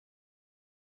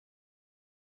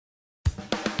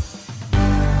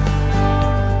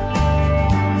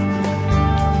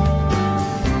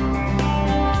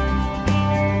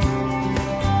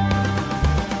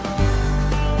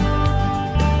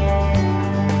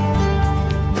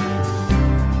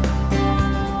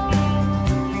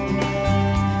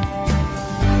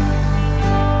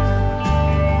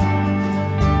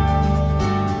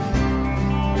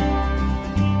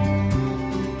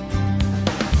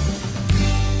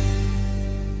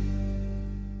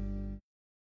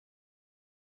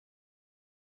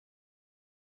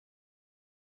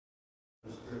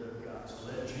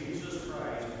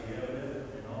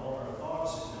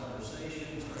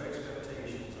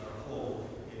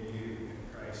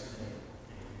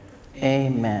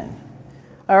Amen.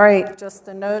 All right, just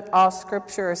a note, all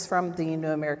scripture is from the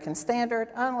New American Standard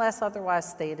unless otherwise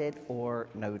stated or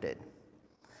noted.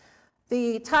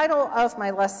 The title of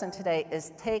my lesson today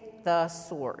is Take the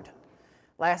Sword.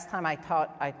 Last time I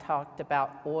talked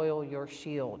about oil your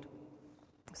shield.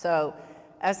 So,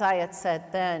 as I had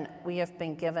said then, we have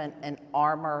been given an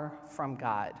armor from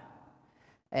God.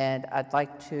 And I'd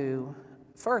like to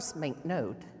first make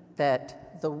note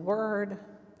that the word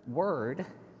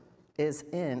is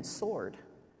in sword,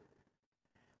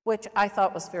 which I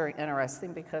thought was very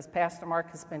interesting because Pastor Mark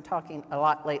has been talking a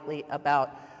lot lately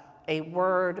about a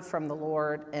word from the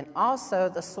Lord, and also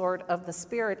the sword of the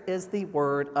Spirit is the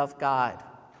word of God.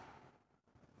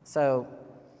 So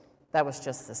that was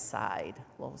just a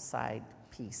little side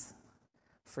piece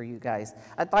for you guys.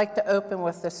 I'd like to open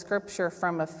with the scripture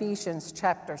from Ephesians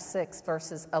chapter 6,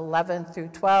 verses 11 through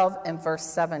 12 and verse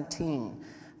 17.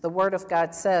 The word of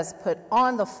God says, "Put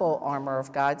on the full armor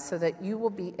of God so that you will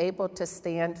be able to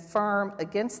stand firm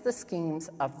against the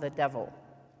schemes of the devil."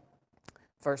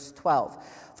 Verse 12,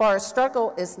 "For our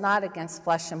struggle is not against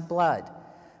flesh and blood,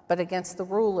 but against the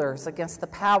rulers, against the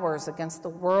powers, against the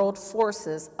world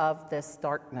forces of this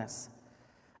darkness,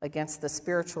 against the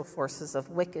spiritual forces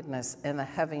of wickedness in the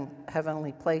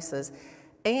heavenly places."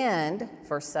 And,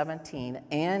 verse 17,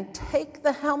 "And take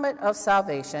the helmet of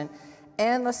salvation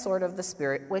and the sword of the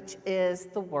Spirit, which is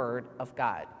the word of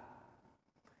God."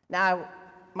 Now,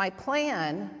 my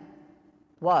plan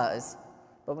was,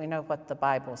 but we know what the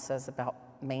Bible says about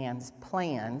man's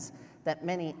plans, that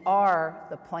many are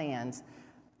the plans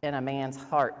in a man's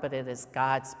heart, but it is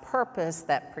God's purpose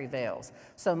that prevails.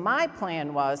 So my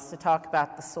plan was to talk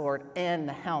about the sword and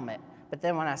the helmet, but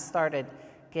then when I started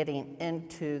getting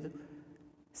into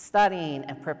studying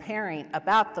and preparing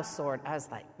about the sword, I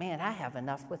was like, man, I have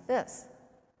enough with this.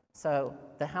 So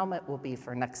the helmet will be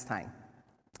for next time.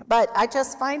 But I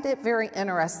just find it very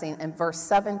interesting in verse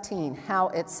 17 how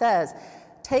it says,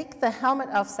 "Take the helmet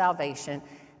of salvation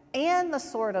and the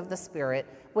sword of the Spirit,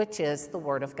 which is the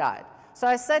word of God." So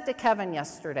I said to Kevin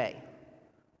yesterday,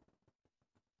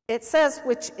 it says,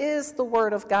 which is the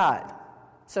word of God.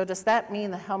 So does that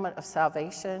mean the helmet of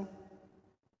salvation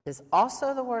is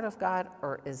also the word of God,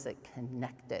 or is it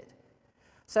connected?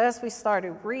 So as we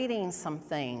started reading some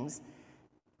things,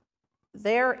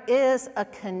 there is a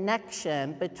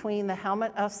connection between the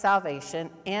helmet of salvation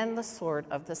and the sword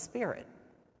of the Spirit.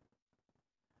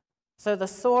 So the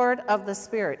sword of the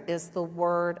Spirit is the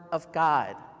word of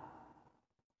God.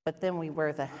 But then we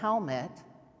wear the helmet,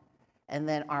 and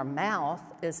then our mouth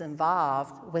is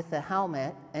involved with the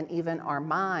helmet, and even our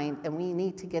mind, and we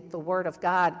need to get the word of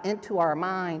God into our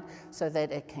mind so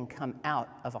that it can come out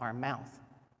of our mouth.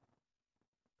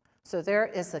 So there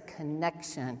is a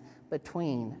connection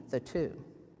between the two.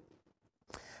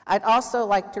 I'd also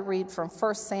like to read from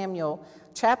 1 Samuel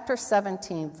chapter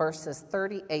 17, verses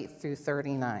 38 through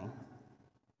 39.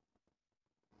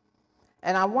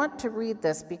 And I want to read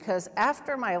this because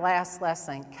after my last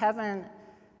lesson, Kevin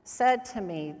said to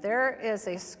me, there is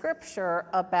a scripture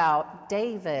about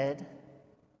David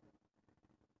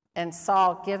and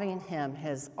Saul giving him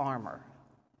his armor.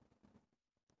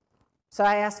 So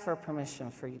I asked for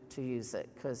permission for you to use it,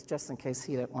 because just in case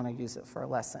he didn't want to use it for a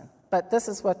lesson. But this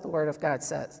is what the word of God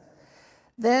says.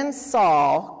 "Then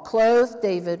Saul clothed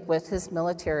David with his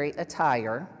military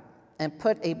attire and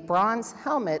put a bronze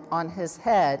helmet on his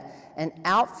head and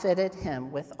outfitted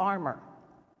him with armor."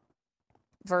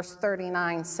 Verse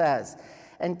 39 says,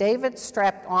 "And David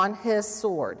strapped on his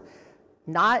sword,"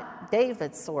 not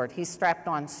David's sword, he strapped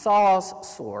on Saul's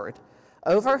sword,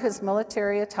 "over his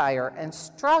military attire and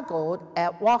struggled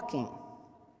at walking.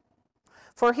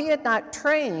 For he had not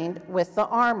trained with the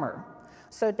armor.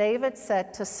 So David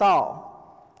said to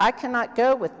Saul, 'I cannot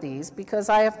go with these because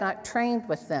I have not trained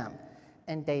with them.'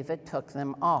 And David took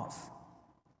them off."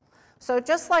 So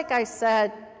just like I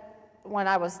said when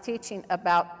I was teaching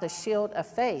about the shield of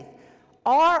faith,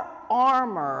 our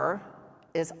armor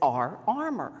is our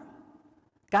armor.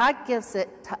 God gives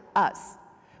it to us.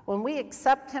 When we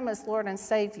accept him as Lord and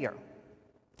Savior,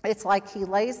 it's like he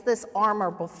lays this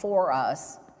armor before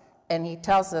us, and he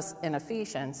tells us in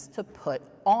Ephesians to put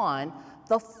on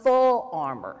the full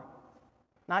armor,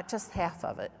 not just half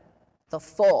of it, the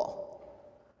full,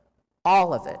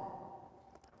 all of it.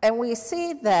 And we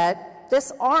see that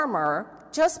this armor,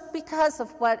 just because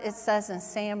of what it says in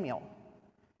Samuel,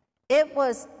 it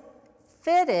was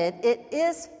fitted, it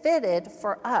is fitted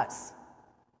for us.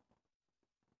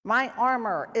 My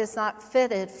armor is not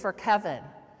fitted for Kevin.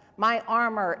 My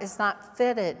armor is not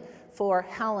fitted for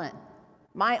Helen.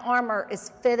 My armor is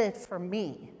fitted for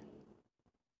me.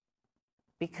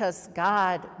 because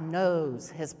God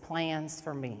knows his plans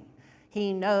for me.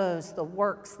 He knows the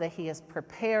works that he has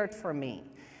prepared for me.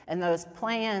 And those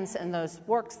plans and those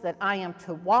works that I am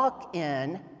to walk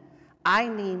in, I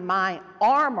need my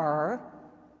armor,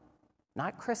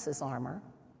 not Chris's armor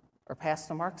or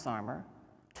Pastor Mark's armor,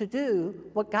 to do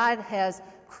what God has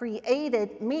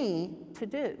created me to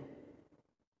do.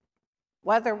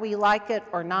 Whether we like it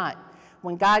or not,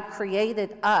 when God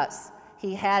created us,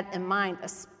 he had in mind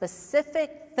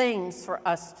specific things for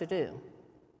us to do.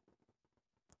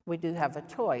 We do have a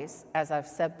choice, as I've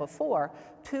said before,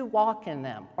 to walk in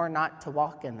them or not to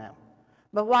walk in them.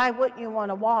 But why wouldn't you want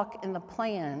to walk in the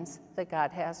plans that God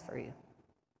has for you?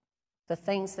 The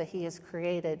things that he has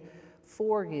created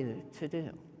for you to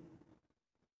do.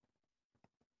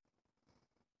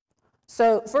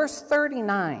 So verse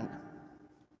 39,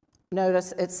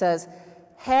 notice it says,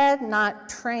 had not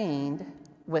trained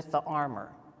with the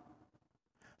armor.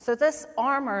 So this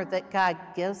armor that God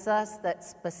gives us that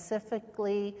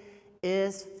specifically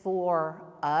is for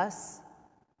us,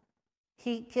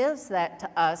 he gives that to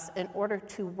us in order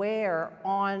to wear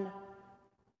on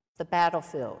the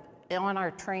battlefield, on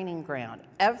our training ground.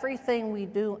 Everything we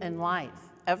do in life,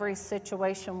 every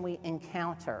situation we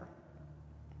encounter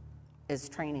is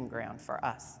training ground for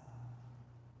us.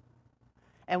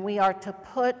 And we are to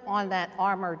put on that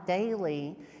armor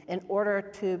daily in order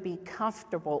to be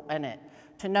comfortable in it,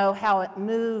 to know how it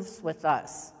moves with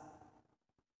us.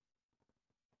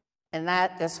 And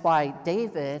that is why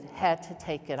David had to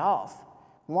take it off.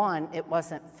 One, it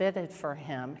wasn't fitted for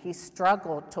him. He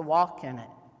struggled to walk in it.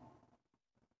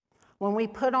 When we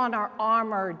put on our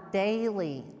armor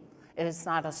daily, it is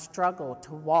not a struggle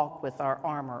to walk with our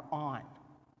armor on.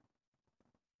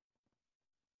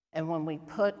 And when we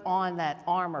put on that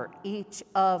armor, each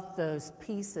of those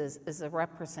pieces is a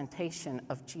representation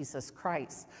of Jesus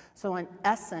Christ. So in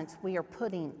essence, we are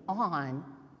putting on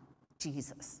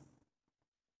Jesus.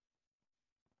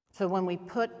 So when we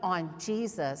put on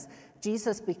Jesus,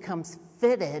 Jesus becomes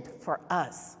fitted for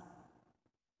us,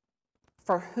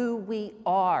 for who we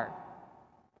are,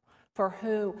 for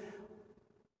who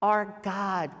our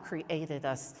God created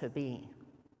us to be.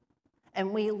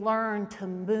 And we learn to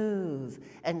move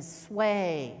and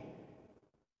sway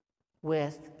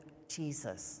with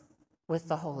Jesus, with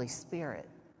the Holy Spirit.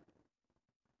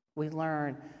 We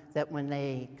learn that when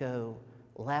they go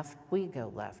left, we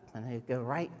go left. When they go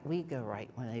right, we go right.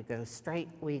 When they go straight,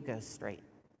 we go straight.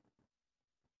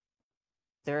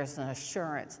 There is an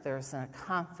assurance, there is a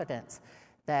confidence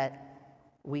that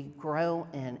we grow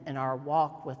in our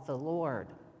walk with the Lord,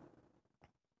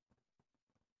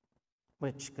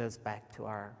 which goes back to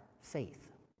our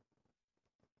faith.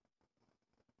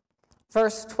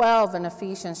 Verse 12 in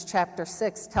Ephesians chapter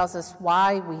 6 tells us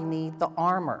why we need the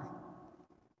armor.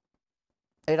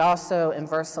 It also, in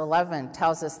verse 11,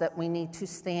 tells us that we need to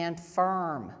stand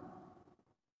firm.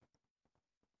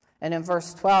 And in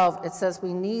verse 12, it says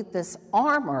we need this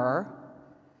armor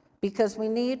because we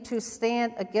need to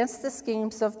stand against the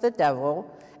schemes of the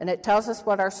devil, and it tells us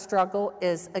what our struggle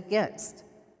is against.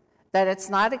 That it's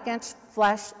not against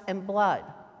flesh and blood.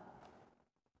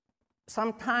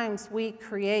 Sometimes we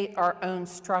create our own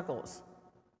struggles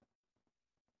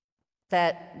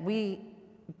that we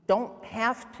don't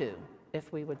have to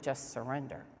if we would just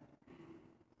surrender.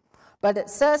 But it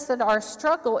says that our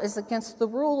struggle is against the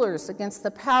rulers, against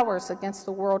the powers, against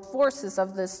the world forces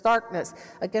of this darkness,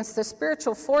 against the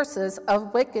spiritual forces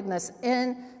of wickedness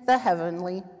in the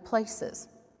heavenly places.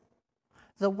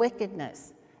 The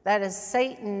wickedness. That is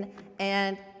Satan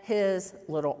and his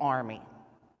little army.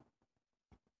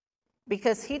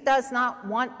 Because he does not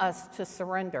want us to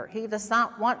surrender. He does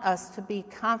not want us to be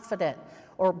confident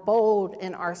or bold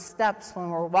in our steps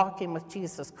when we're walking with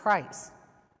Jesus Christ.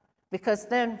 Because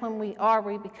then when we are,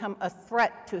 we become a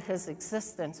threat to his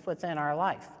existence within our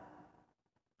life.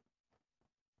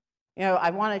 You know, I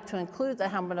wanted to include the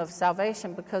helmet of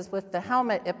salvation because with the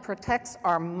helmet, it protects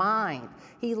our mind.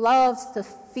 He loves to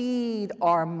feed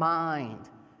our mind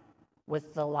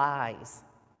with the lies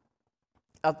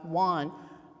of one,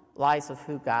 lies of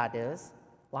who God is,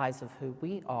 lies of who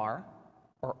we are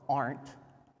or aren't,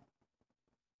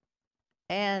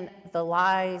 and the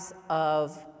lies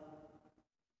of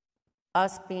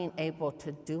us being able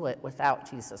to do it without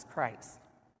Jesus Christ.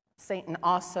 Satan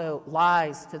also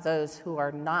lies to those who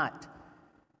are not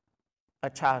a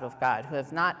child of God, who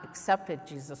have not accepted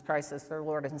Jesus Christ as their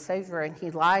Lord and Savior, and he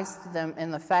lies to them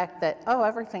in the fact that, oh,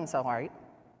 everything's all right.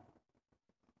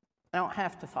 I don't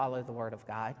have to follow the Word of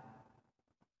God.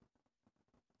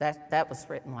 That was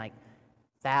written like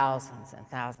thousands and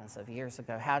thousands of years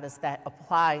ago. How does that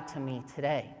apply to me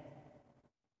today?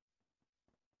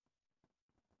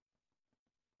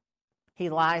 He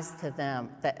lies to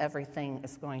them that everything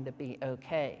is going to be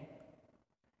okay.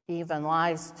 He even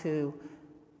lies to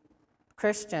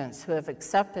Christians who have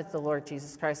accepted the Lord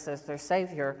Jesus Christ as their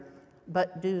Savior,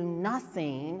 but do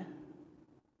nothing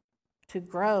to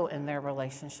grow in their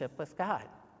relationship with God.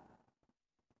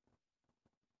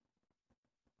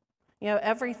 You know,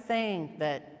 everything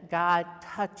that God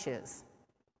touches,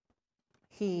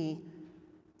 He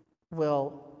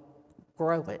will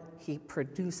grow it. He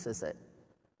produces it.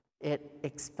 It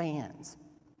expands.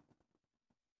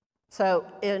 So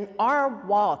in our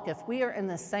walk, if we are in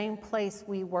the same place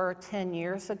we were 10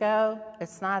 years ago,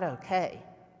 it's not okay.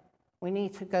 We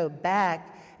need to go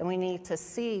back and we need to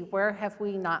see where have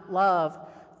we not loved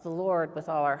the Lord with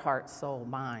all our heart, soul,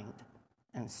 mind,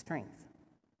 and strength.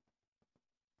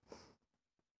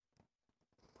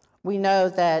 We know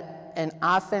that an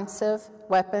offensive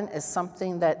weapon is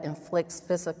something that inflicts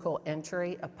physical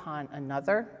injury upon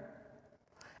another.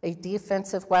 A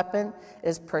defensive weapon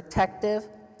is protective.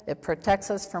 It protects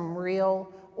us from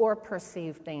real or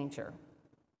perceived danger.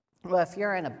 Well, if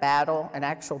you're in a battle, an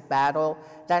actual battle,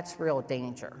 that's real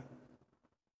danger.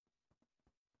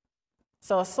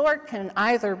 So a sword can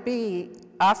either be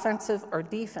offensive or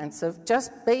defensive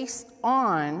just based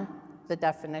on the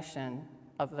definition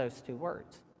of those two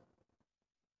words.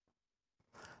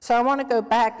 So I want to go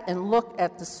back and look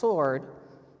at the sword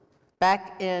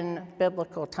back in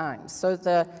biblical times. So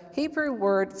the Hebrew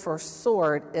word for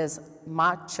sword is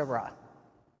machara,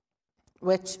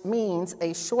 which means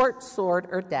a short sword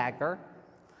or dagger,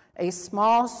 a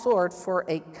small sword for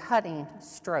a cutting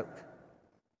stroke.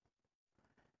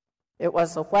 It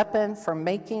was a weapon for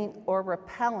making or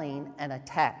repelling an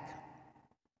attack.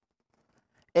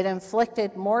 It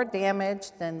inflicted more damage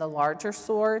than the larger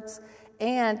swords,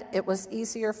 and it was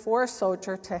easier for a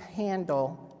soldier to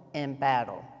handle in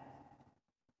battle.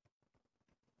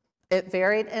 It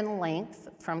varied in length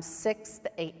from 6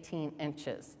 to 18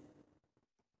 inches.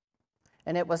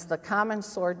 And it was the common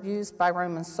sword used by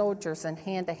Roman soldiers in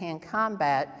hand-to-hand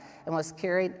combat and was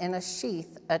carried in a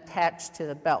sheath attached to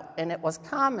the belt. And it was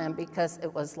common because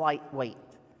it was lightweight,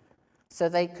 so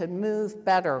they could move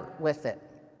better with it.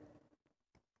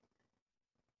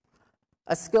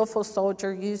 A skillful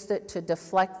soldier used it to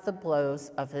deflect the blows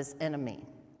of his enemy.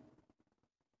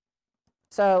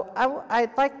 So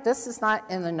I'd like, this is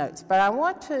not in the notes, but I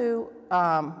want to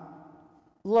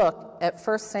look at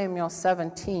 1 Samuel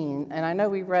 17, and I know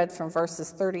we read from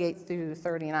verses 38 through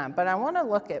 39, but I want to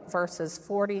look at verses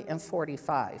 40 and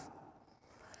 45.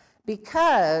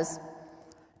 Because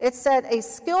it said a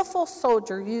skillful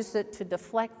soldier used it to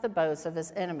deflect the blows of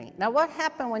his enemy. Now what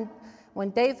happened when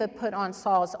David put on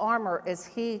Saul's armor is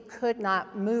he could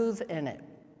not move in it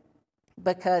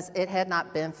because it had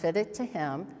not been fitted to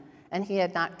him and he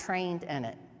had not trained in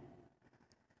it.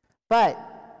 But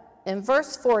in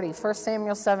verse 40, 1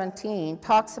 Samuel 17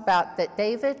 talks about that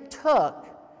David took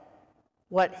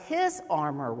what his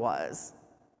armor was,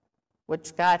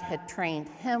 which God had trained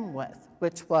him with,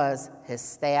 which was his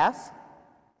staff.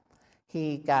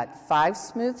 He got 5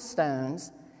 smooth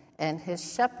stones and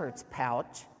his shepherd's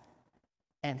pouch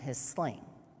and his sling.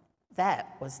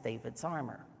 That was David's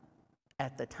armor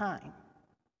at the time.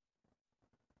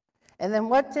 And then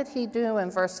what did he do in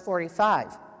verse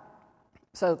 45?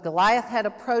 So Goliath had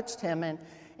approached him,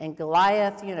 and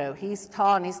Goliath, you know, he's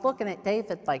tall, and he's looking at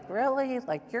David like, really?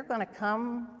 Like, you're going to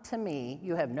come to me,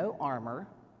 you have no armor,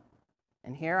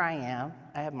 and here I am.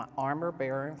 I have my armor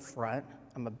bearer in front.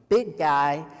 I'm a big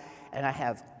guy, and I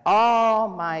have all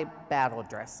my battle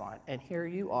dress on, and here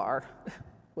you are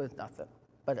with nothing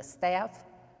but a staff,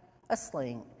 a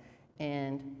sling,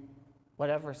 and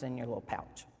whatever's in your little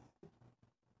pouch.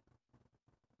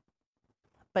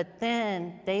 But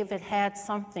then David had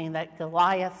something that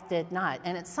Goliath did not.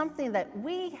 And it's something that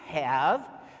we have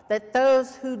that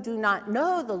those who do not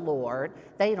know the Lord,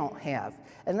 they don't have.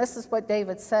 And this is what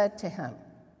David said to him.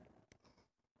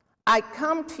 I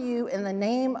come to you in the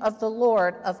name of the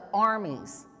Lord of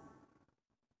armies,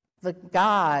 the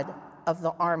God of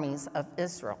the armies of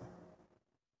Israel.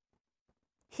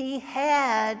 He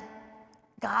had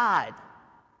God.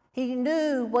 He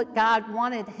knew what God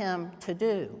wanted him to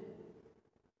do.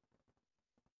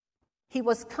 He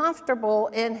was comfortable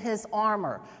in his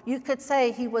armor. You could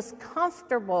say he was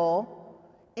comfortable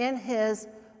in his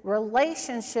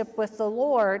relationship with the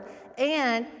Lord,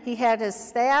 and he had his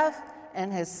staff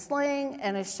and his sling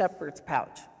and his shepherd's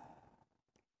pouch.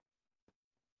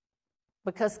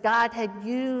 Because God had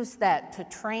used that to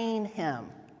train him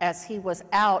as he was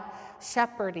out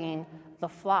shepherding the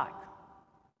flock.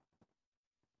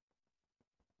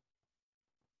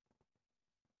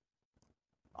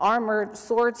 Armored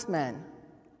swordsmen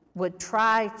would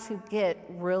try to get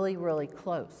really, really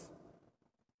close.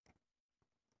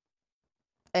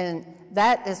 And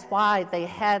that is why they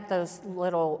had those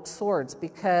little swords,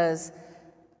 because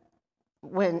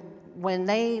when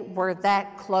they were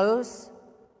that close,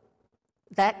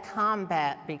 that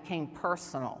combat became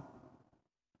personal,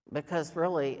 because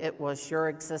really it was your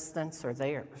existence or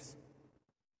theirs.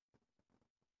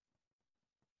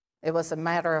 It was a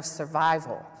matter of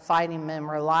survival. Fighting men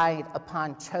relied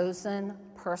upon chosen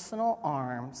personal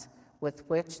arms with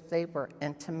which they were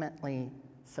intimately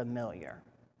familiar.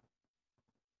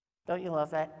 Don't you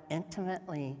love that?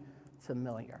 Intimately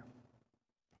familiar.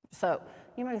 So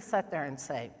you may sit there and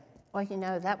say, well, you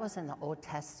know, that was in the Old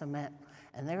Testament,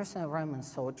 and there's no Roman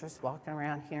soldiers walking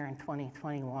around here in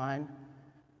 2021,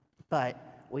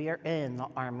 but we are in the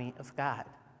army of God.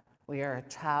 We are a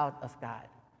child of God.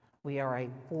 We are a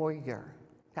warrior.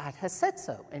 God has said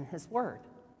so in his word.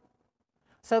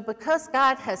 So because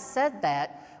God has said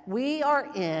that, we are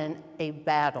in a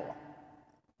battle.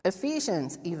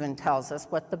 Ephesians even tells us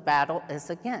what the battle is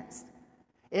against.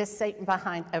 Is Satan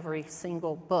behind every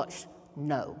single bush?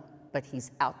 No, but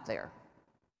he's out there.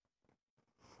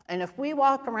 And if we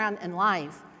walk around in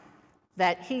life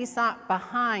that he's not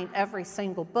behind every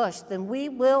single bush, then we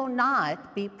will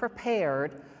not be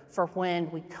prepared for when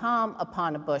we come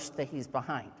upon a bush that he's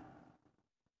behind.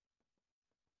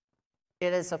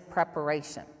 It is a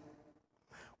preparation.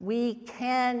 We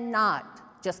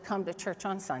cannot just come to church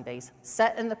on Sundays,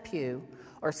 sit in the pew,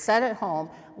 or sit at home,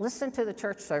 listen to the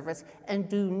church service, and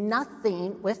do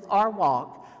nothing with our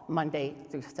walk Monday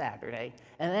through Saturday,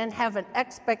 and then have an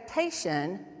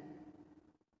expectation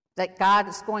that God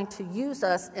is going to use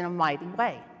us in a mighty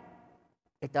way.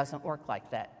 It doesn't work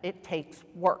like that. It takes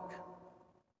work.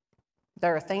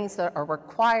 There are things that are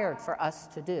required for us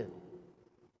to do.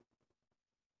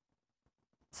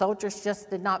 Soldiers just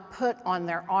did not put on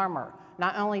their armor.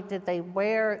 Not only did they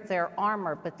wear their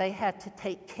armor, but they had to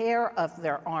take care of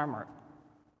their armor.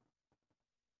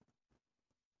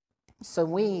 So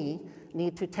we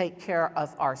need to take care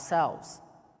of ourselves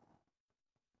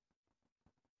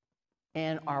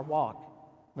in our walk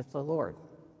with the Lord.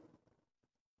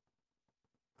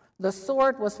 The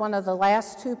sword was one of the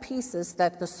last two pieces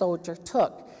that the soldier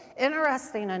took.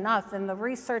 Interesting enough, in the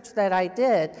research that I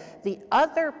did, the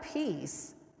other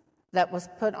piece that was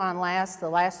put on last, the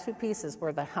last two pieces,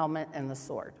 were the helmet and the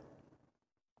sword.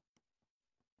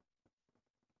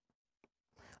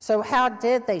 So how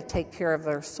did they take care of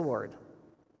their sword?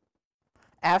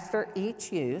 After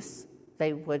each use,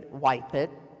 they would wipe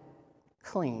it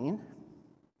clean,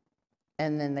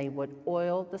 and then they would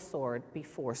oil the sword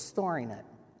before storing it.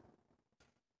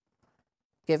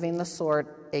 Giving the sword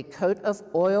a coat of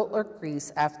oil or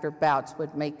grease after bouts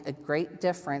would make a great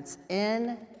difference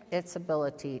in its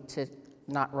ability to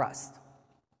not rust,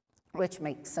 which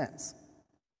makes sense.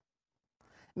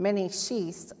 Many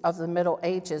sheaths of the Middle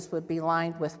Ages would be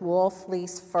lined with wool,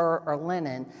 fleece, fur, or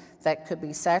linen that could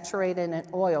be saturated in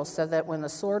oil so that when the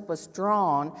sword was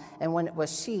drawn and when it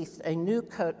was sheathed, a new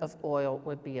coat of oil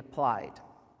would be applied.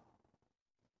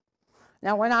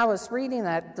 Now, when I was reading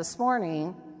that this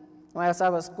morning, as I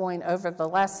was going over the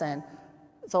lesson,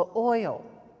 the oil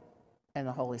and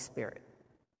the Holy Spirit.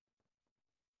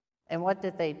 And what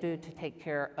did they do to take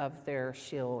care of their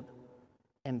shield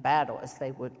in battle? Is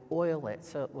they would oil it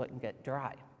so it wouldn't get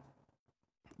dry.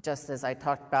 Just as I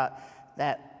talked about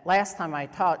that last time I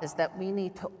taught, is that we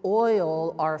need to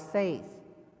oil our faith.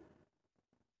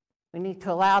 We need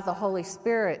to allow the Holy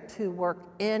Spirit to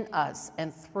work in us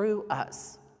and through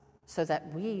us so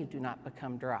that we do not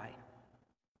become dry.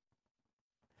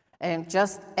 And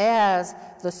just as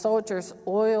the soldiers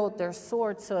oiled their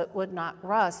sword so it would not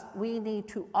rust, we need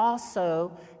to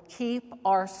also keep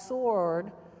our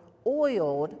sword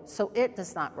oiled so it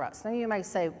does not rust. Now you may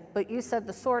say, but you said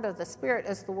the sword of the Spirit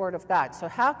is the Word of God. So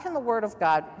how can the Word of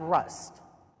God rust?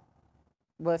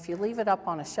 Well, if you leave it up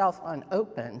on a shelf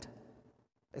unopened,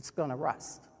 it's going to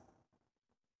rust.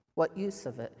 What use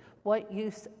of it? What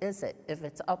use is it if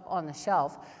it's up on the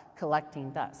shelf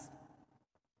collecting dust?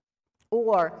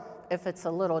 Or if it's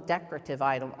a little decorative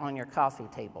item on your coffee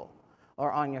table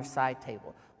or on your side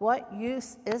table. What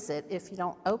use is it if you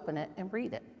don't open it and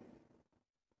read it?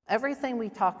 Everything we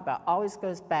talk about always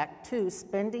goes back to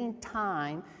spending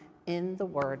time in the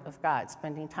Word of God,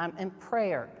 spending time in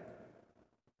prayer,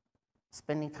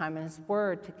 spending time in His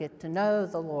Word to get to know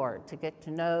the Lord, to get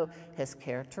to know His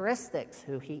characteristics,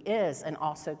 who He is, and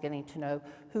also getting to know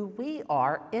who we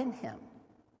are in Him.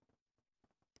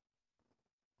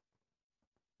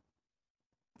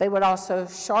 They would also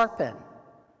sharpen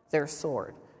their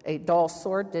sword. A dull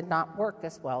sword did not work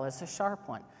as well as a sharp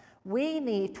one. We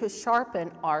need to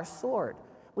sharpen our sword.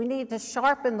 We need to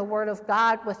sharpen the Word of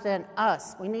God within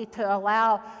us. We need to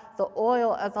allow the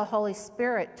oil of the Holy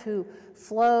Spirit to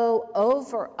flow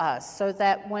over us so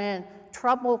that when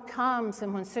trouble comes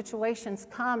and when situations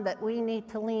come that we need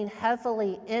to lean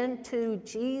heavily into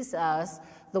Jesus,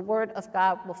 the Word of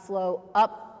God will flow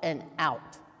up and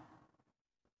out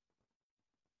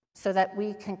so that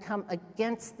we can come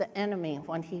against the enemy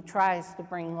when he tries to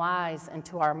bring lies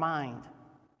into our mind,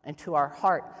 into our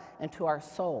heart, into our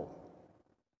soul.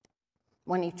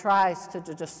 When he tries to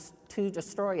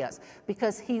destroy us,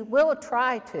 because he will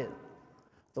try to.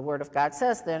 The Word of God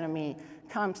says the enemy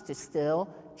comes to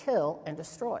steal, kill, and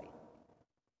destroy.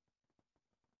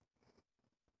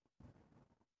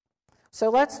 So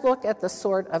let's look at the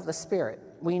sword of the Spirit.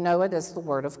 We know it as the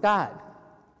Word of God.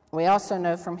 We also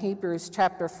know from Hebrews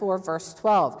chapter 4, verse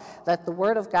 12, that the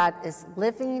Word of God is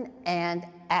living and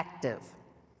active.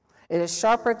 It is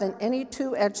sharper than any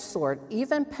two-edged sword,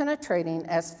 even penetrating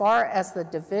as far as the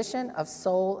division of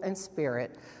soul and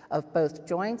spirit, of both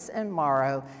joints and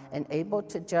marrow, and able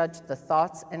to judge the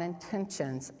thoughts and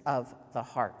intentions of the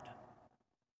heart.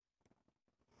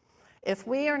 If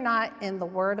we are not in the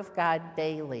Word of God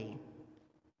daily,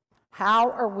 how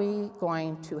are we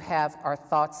going to have our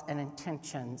thoughts and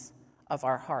intentions of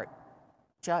our heart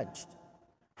judged?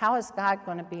 How is God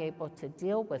going to be able to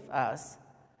deal with us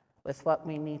with what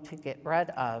we need to get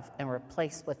rid of and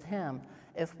replace with him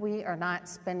if we are not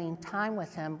spending time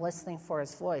with him, listening for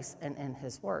his voice and in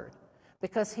his word?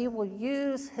 Because he will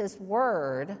use his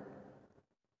word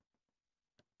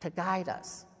to guide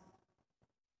us.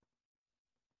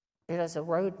 It is a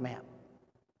roadmap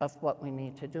of what we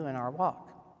need to do in our walk.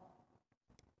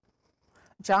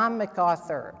 John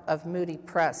MacArthur of Moody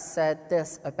Press said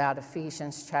this about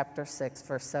Ephesians chapter 6,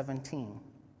 verse 17.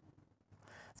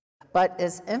 But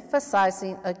is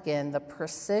emphasizing again the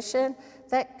precision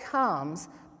that comes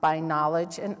by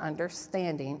knowledge and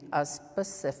understanding of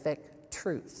specific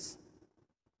truths.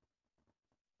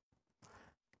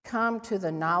 Come to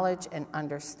the knowledge and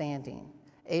understanding,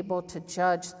 able to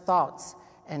judge thoughts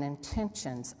and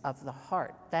intentions of the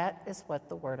heart. That is what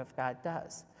the Word of God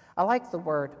does. I like the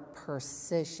word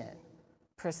precision.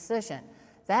 Precision.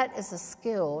 That is a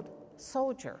skilled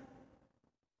soldier.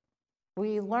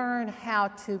 We learn how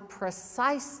to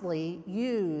precisely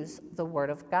use the Word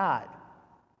of God.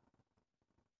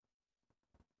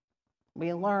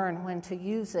 We learn when to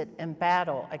use it in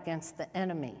battle against the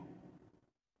enemy.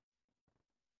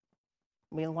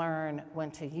 We learn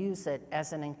when to use it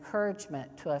as an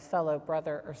encouragement to a fellow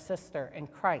brother or sister in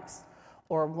Christ,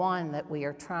 or one that we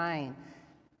are trying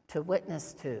to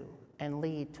witness to and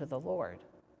lead to the Lord.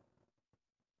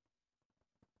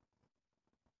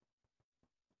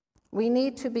 We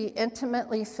need to be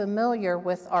intimately familiar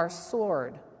with our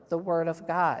sword, the Word of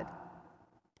God.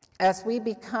 As we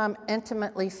become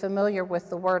intimately familiar with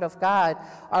the Word of God,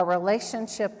 our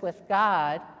relationship with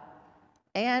God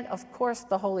and, of course,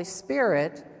 the Holy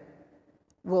Spirit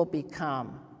will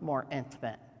become more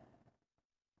intimate.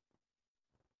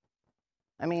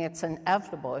 I mean, it's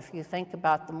inevitable. If you think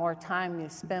about the more time you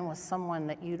spend with someone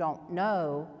that you don't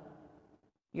know,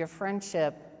 your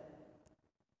friendship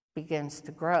begins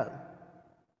to grow.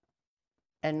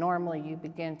 And normally you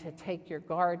begin to take your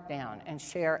guard down and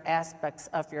share aspects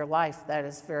of your life that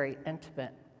is very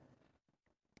intimate.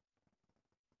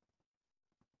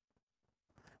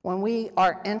 When we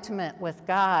are intimate with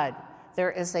God,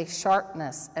 there is a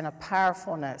sharpness and a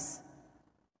powerfulness.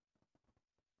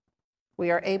 We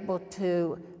are able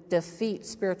to defeat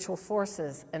spiritual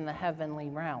forces in the heavenly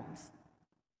realms.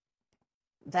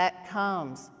 That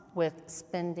comes with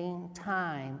spending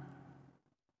time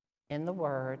in the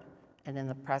Word and in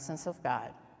the presence of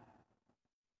God,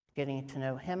 getting to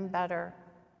know him better,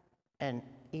 and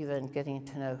even getting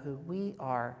to know who we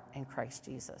are in Christ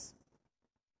Jesus.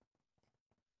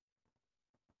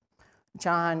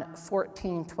 John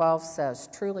 14:12 says,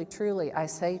 "Truly, truly, I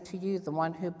say to you, the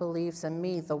one who believes in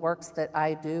me, the works that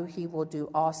I do, he will do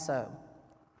also.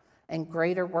 And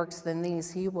greater works than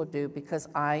these he will do, because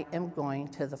I am going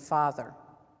to the Father."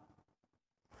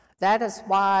 That is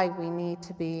why we need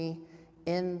to be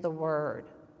in the Word.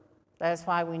 That is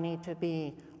why we need to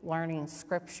be learning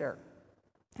Scripture.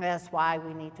 That is why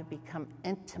we need to become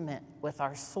intimate with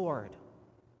our sword.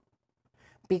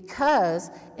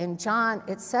 Because in John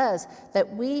it says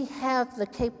that we have the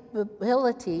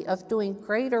capability of doing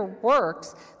greater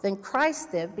works than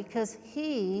Christ did because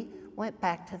he went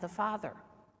back to the Father.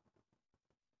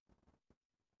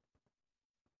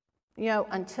 You know,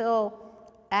 until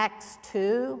Acts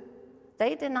 2,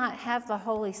 they did not have the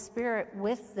Holy Spirit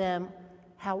with them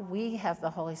how we have the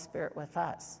Holy Spirit with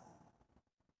us.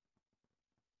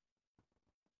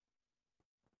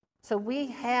 So we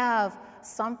have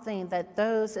something that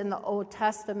those in the Old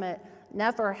Testament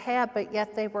never had, but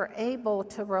yet they were able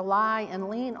to rely and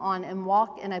lean on and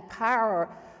walk in a power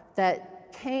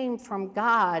that came from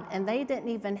God, and they didn't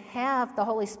even have the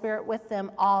Holy Spirit with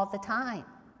them all the time.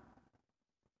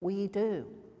 We do,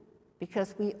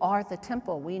 because we are the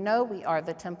temple. We know we are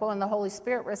the temple, and the Holy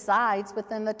Spirit resides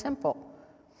within the temple.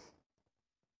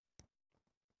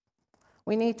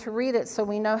 We need to read it so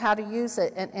we know how to use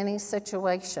it in any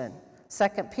situation.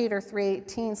 2 Peter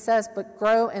 3:18 says, "But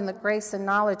grow in the grace and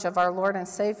knowledge of our Lord and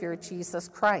Savior, Jesus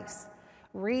Christ."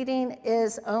 Reading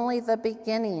is only the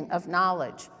beginning of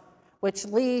knowledge, which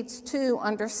leads to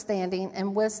understanding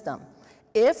and wisdom.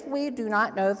 If we do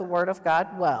not know the Word of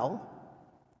God well,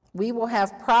 we will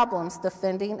have problems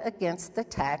defending against the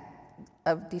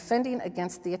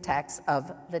attacks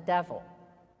of the devil.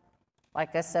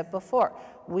 Like I said before,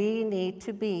 we need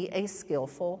to be a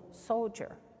skillful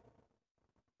soldier.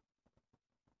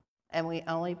 And we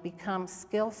only become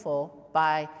skillful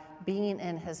by being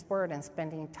in His Word and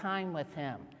spending time with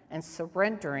Him and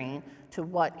surrendering to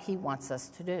what He wants us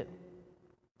to do.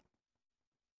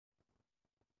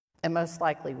 And most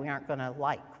likely, we aren't going to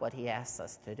like what He asks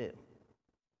us to do.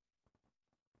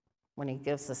 When He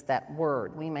gives us that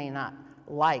word, we may not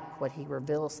like what He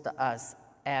reveals to us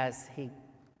as He,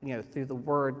 through the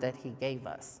word that He gave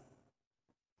us.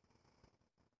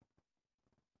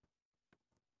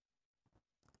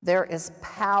 There is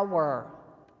power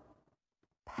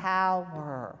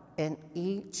in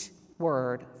each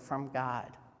word from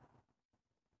God.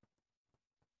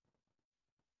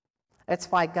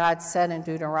 That's why God said in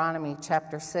Deuteronomy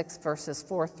chapter 6, verses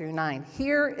 4 through 9,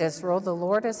 "Hear, Israel, the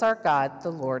Lord is our God,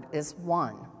 the Lord is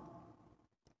one."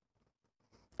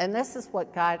 And this is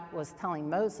what God was telling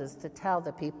Moses to tell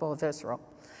the people of Israel.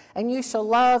 "And you shall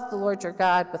love the Lord your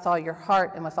God with all your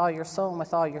heart and with all your soul and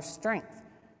with all your strength."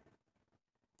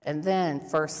 And then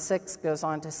verse 6 goes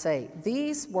on to say,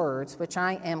 "These words which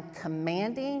I am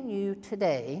commanding you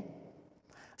today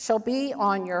shall be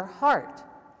on your heart,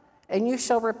 and you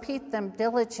shall repeat them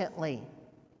diligently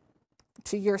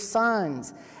to your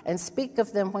sons, and speak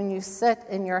of them when you sit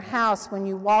in your house, when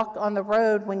you walk on the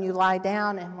road, when you lie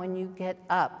down, and when you get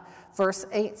up." Verse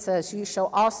 8 says, "You shall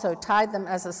also tie them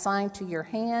as a sign to your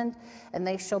hand, and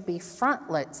they shall be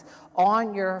frontlets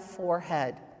on your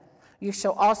forehead. You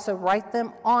shall also write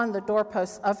them on the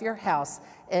doorposts of your house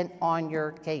and on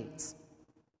your gates."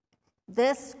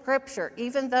 This scripture,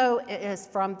 even though it is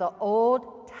from the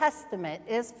Old Testament,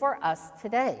 is for us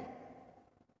today.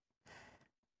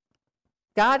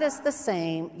 God is the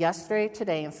same yesterday,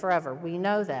 today, and forever. We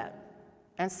know that.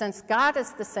 And since God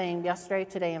is the same yesterday,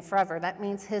 today, and forever, that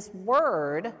means His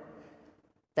word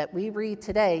that we read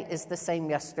today is the same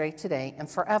yesterday, today, and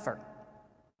forever.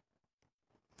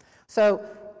 So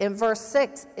in verse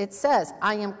 6, it says,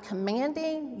 "I am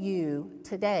commanding you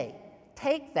today."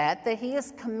 Take that He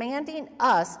is commanding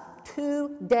us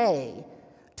today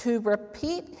to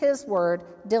repeat His word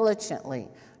diligently,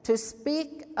 to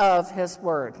speak of His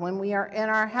word when we are in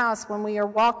our house, when we are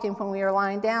walking, when we are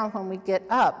lying down, when we get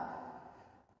up.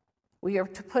 We are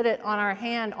to put it on our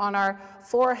hand, on our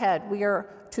forehead. We are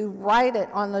to write it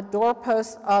on the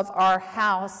doorposts of our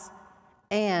house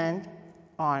and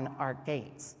on our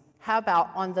gates. How about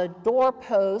on the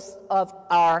doorposts of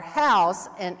our house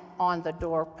and on the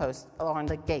doorpost, on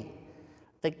the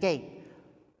gate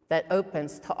that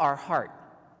opens to our heart?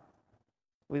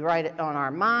 We write it on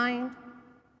our mind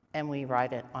and we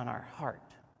write it on our heart.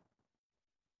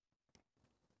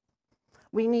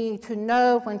 We need to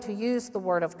know when to use the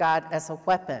Word of God as a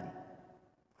weapon.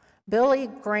 Billy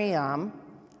Graham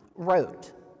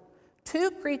wrote,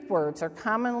 "Two Greek words are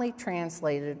commonly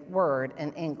translated word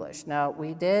in English." Now,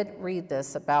 we did read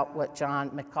this about what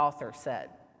John MacArthur said.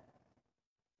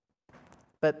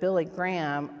 But Billy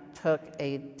Graham took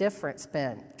a different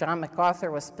spin. John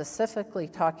MacArthur was specifically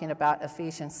talking about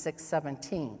Ephesians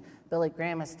 6:17. Billy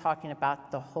Graham is talking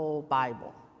about the whole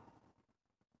Bible.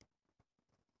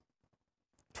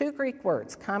 Two Greek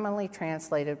words, commonly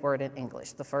translated word in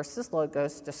English. The first is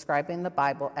logos, describing the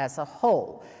Bible as a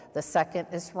whole. The second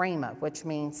is rhema, which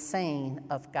means saying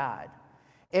of God.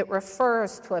 It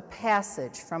refers to a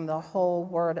passage from the whole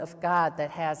Word of God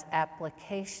that has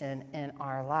application in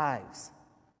our lives.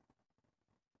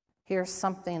 Here's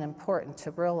something important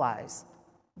to realize.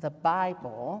 The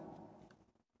Bible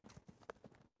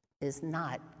is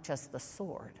not just the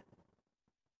sword.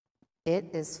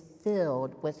 It is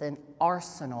filled with an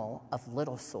arsenal of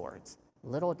little swords,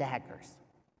 little daggers.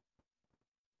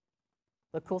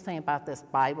 The cool thing about this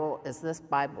Bible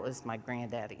is my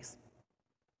granddaddy's.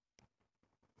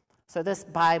 So this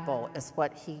Bible is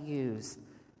what he used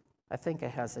I think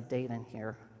it has a date in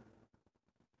here,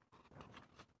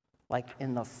 like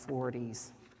in the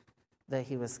 40s that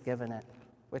he was given it,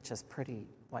 which is pretty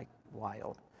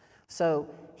wild. So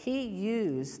he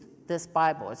used this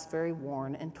Bible. It's very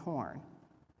worn and torn,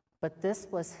 but this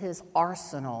was his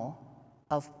arsenal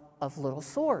of little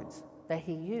swords that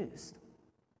he used.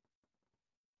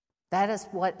 That is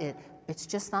what it's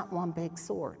just not one big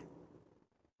sword.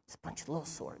 It's a bunch of little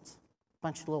swords, a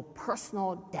bunch of little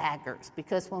personal daggers,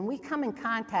 because when we come in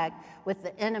contact with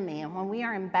the enemy and when we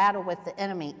are in battle with the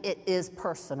enemy, it is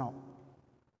personal.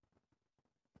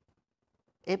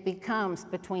 It becomes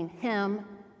between him,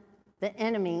 the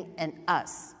enemy, and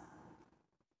us.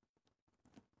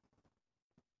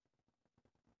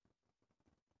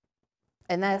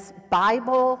 And this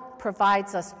Bible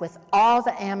provides us with all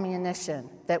the ammunition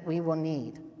that we will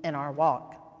need in our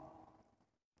walk.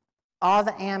 All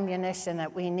the ammunition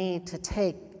that we need to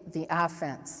take the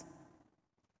offense.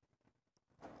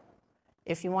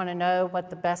 If you want to know what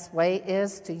the best way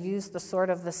is to use the sword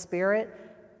of the Spirit,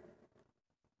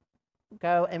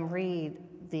 go and read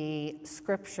the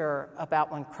scripture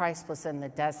about when Christ was in the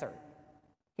desert.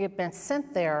 He had been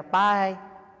sent there by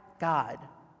God,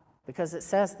 because it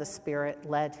says the Spirit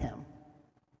led him.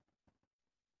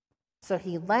 So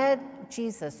he led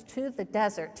Jesus to the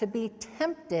desert to be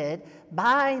tempted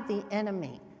by the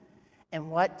enemy.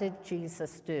 And what did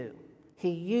Jesus do? He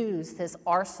used his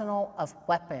arsenal of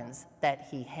weapons that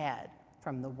he had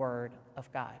from the Word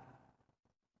of God.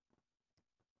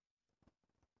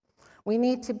 We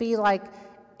need to be like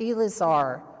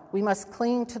Eleazar. We must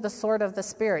cling to the sword of the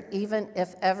Spirit, even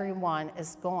if everyone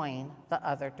is going the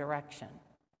other direction.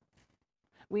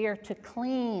 We are to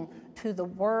cling to the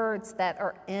words that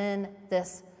are in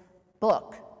this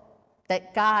book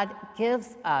that God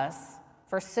gives us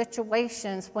for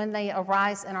situations when they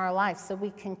arise in our life, so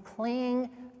we can cling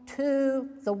to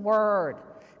the word,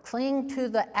 cling to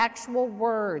the actual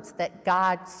words that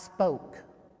God spoke.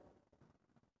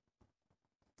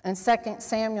 In 2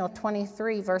 Samuel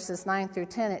 23, verses 9 through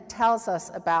 10, it tells us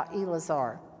about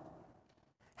Eleazar,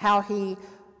 how he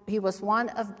was one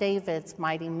of David's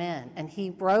mighty men, and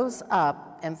he rose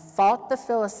up and fought the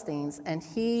Philistines, and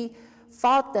he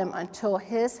fought them until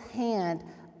his hand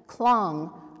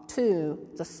clung to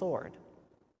the sword.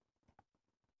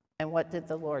 And what did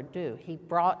the Lord do? He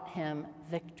brought him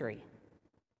victory.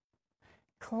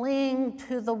 Cling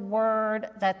to the word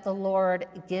that the Lord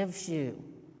gives you.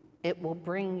 It will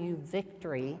bring you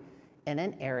victory in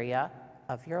an area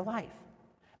of your life.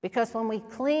 Because when we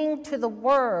cling to the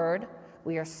word,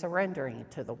 we are surrendering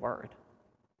to the word.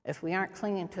 If we aren't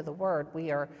clinging to the word, we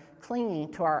are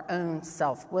clinging to our own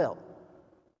self-will.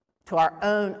 To our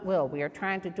own will. We are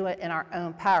trying to do it in our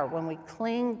own power. When we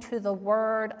cling to the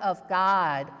word of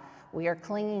God, we are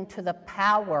clinging to the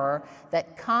power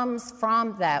that comes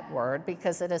from that word,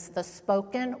 because it is the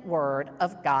spoken word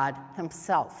of God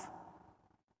himself.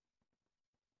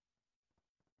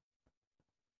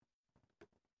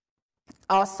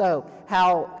 Also,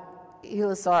 how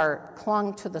Eleazar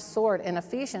clung to the sword. In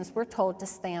Ephesians, we're told to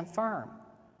stand firm.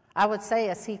 I would say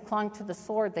as he clung to the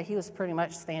sword that he was pretty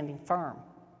much standing firm.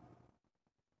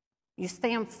 You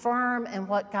stand firm in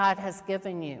what God has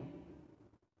given you.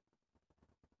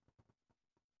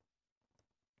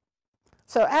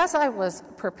 So as I was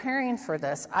preparing for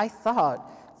this, I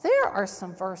thought there are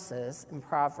some verses in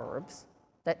Proverbs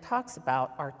that talks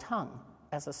about our tongue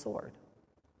as a sword.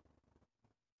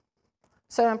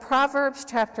 So in Proverbs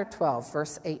chapter 12,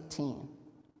 verse 18,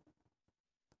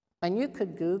 and you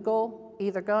could Google,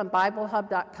 either go on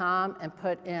BibleHub.com and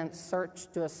put in search,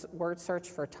 do a word search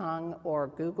for tongue, or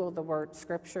Google the word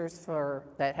scriptures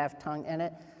that have tongue in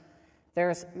it.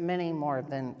 There's many more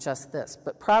than just this.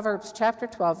 But Proverbs chapter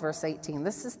 12, verse 18,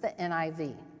 this is the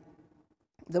NIV.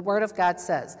 The word of God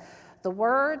says, "The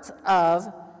words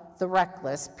of the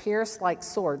reckless pierce like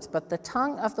swords, but the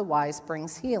tongue of the wise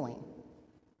brings healing."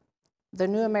 The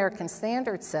New American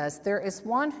Standard says, "There is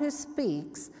one who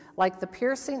speaks like the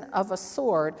piercing of a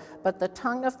sword, but the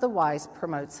tongue of the wise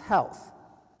promotes health."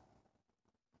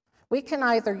 We can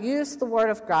either use the word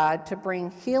of God to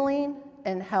bring healing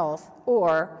and health,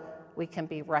 or we can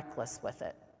be reckless with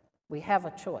it. We have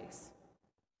a choice.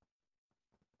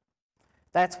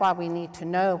 That's why we need to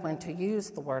know when to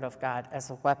use the word of God as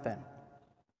a weapon.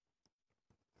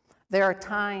 There are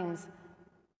times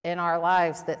in our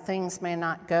lives that things may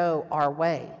not go our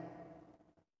way.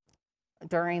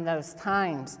 During those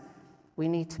times, we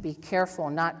need to be careful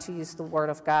not to use the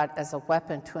word of God as a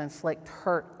weapon to inflict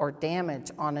hurt or damage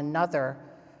on another,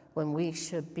 when we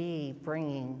should be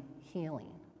bringing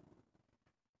healing.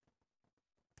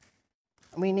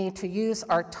 We need to use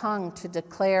our tongue to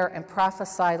declare and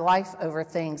prophesy life over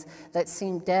things that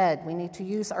seem dead. We need to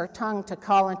use our tongue to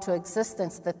call into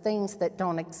existence the things that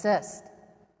don't exist.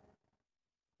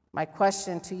 My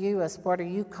question to you is, what are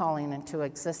you calling into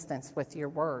existence with your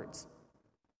words?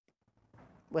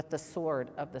 With the sword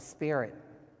of the Spirit?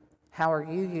 How are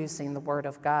you using the Word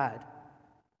of God?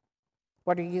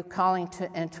 What are you calling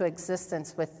into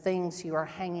existence with things you are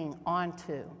hanging on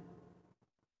to?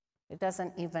 It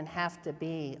doesn't even have to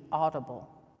be audible.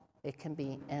 It can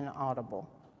be inaudible.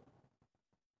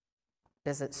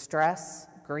 Is it stress,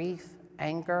 grief,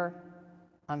 anger,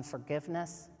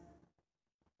 unforgiveness?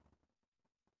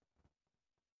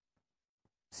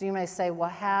 So you may say, well,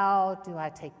 how do I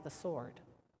take the sword?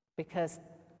 Because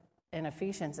in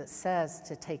Ephesians it says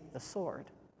to take the sword.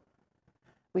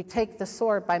 We take the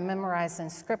sword by memorizing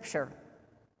Scripture.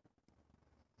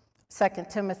 2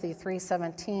 Timothy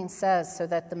 3:17 says, so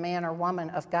that the man or woman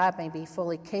of God may be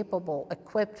fully capable,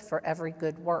 equipped for every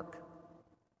good work.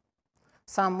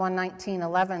 Psalm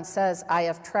 119:11 says, I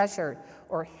have treasured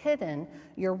or hidden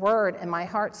your word in my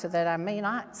heart so that I may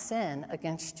not sin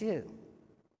against you.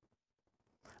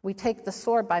 We take the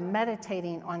sword by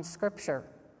meditating on Scripture.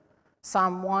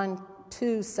 Psalm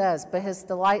 1:2 says, but his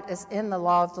delight is in the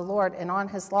law of the Lord, and on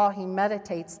his law he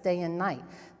meditates day and night.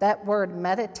 That word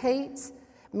meditates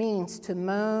means to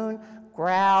moan,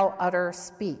 growl, utter,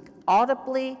 speak,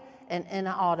 audibly and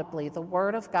inaudibly, the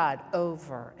word of God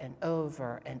over and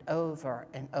over and over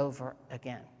and over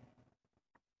again.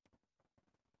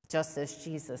 Just as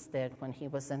Jesus did when he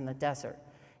was in the desert.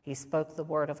 He spoke the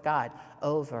word of God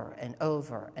over and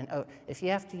over and over. If you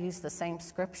have to use the same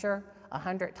scripture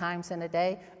 100 times in a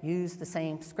day, use the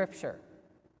same scripture.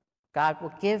 God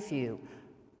will give you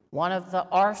one of the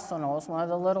arsenals, one of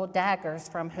the little daggers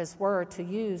from his word to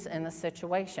use in the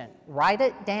situation. Write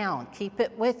it down. Keep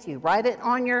it with you. Write it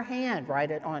on your hand.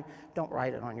 Don't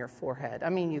write it on your forehead. I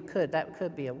mean, you could. That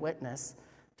could be a witness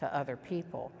to other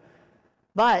people.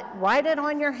 But write it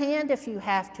on your hand if you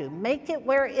have to. Make it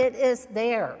where it is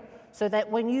there so that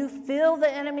when you feel the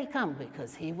enemy come,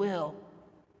 because he will,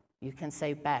 you can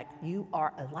say back, you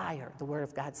are a liar. The word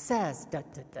of God says, da,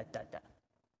 da, da, da, da.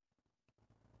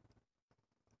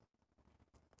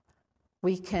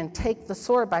 We can take the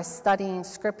sword by studying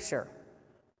Scripture.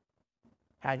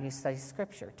 How do you study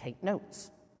Scripture? Take notes.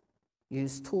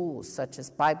 Use tools such as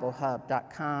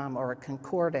BibleHub.com or a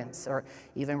concordance, or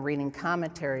even reading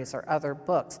commentaries or other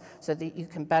books so that you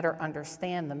can better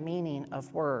understand the meaning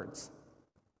of words.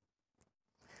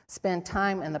 Spend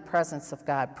time in the presence of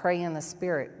God. Pray in the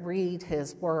Spirit. Read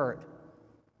his word.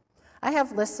 I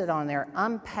have listed on there,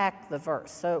 unpack the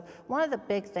verse. So one of the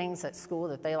big things at school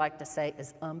that they like to say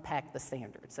is unpack the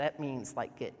standards. That means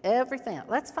like get everything out.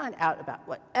 Let's find out about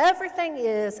what everything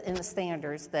is in the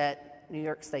standards that New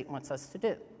York State wants us to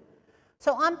do.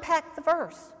 So unpack the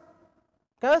verse.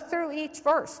 Go through each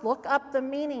verse. Look up the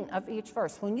meaning of each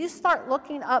verse. When you start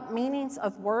looking up meanings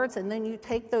of words and then you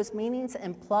take those meanings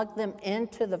and plug them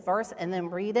into the verse and then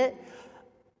read it,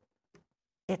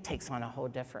 it takes on a whole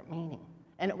different meaning.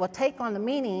 And it will take on the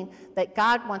meaning that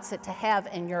God wants it to have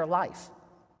in your life.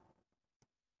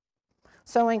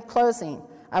 So in closing,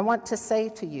 I want to say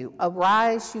to you,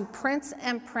 arise, you prince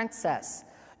and princess,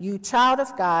 you child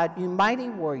of God, you mighty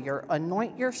warrior,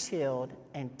 anoint your shield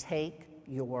and take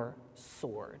your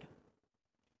sword.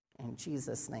 In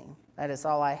Jesus' name. That is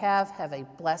all I have. Have a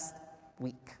blessed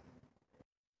week.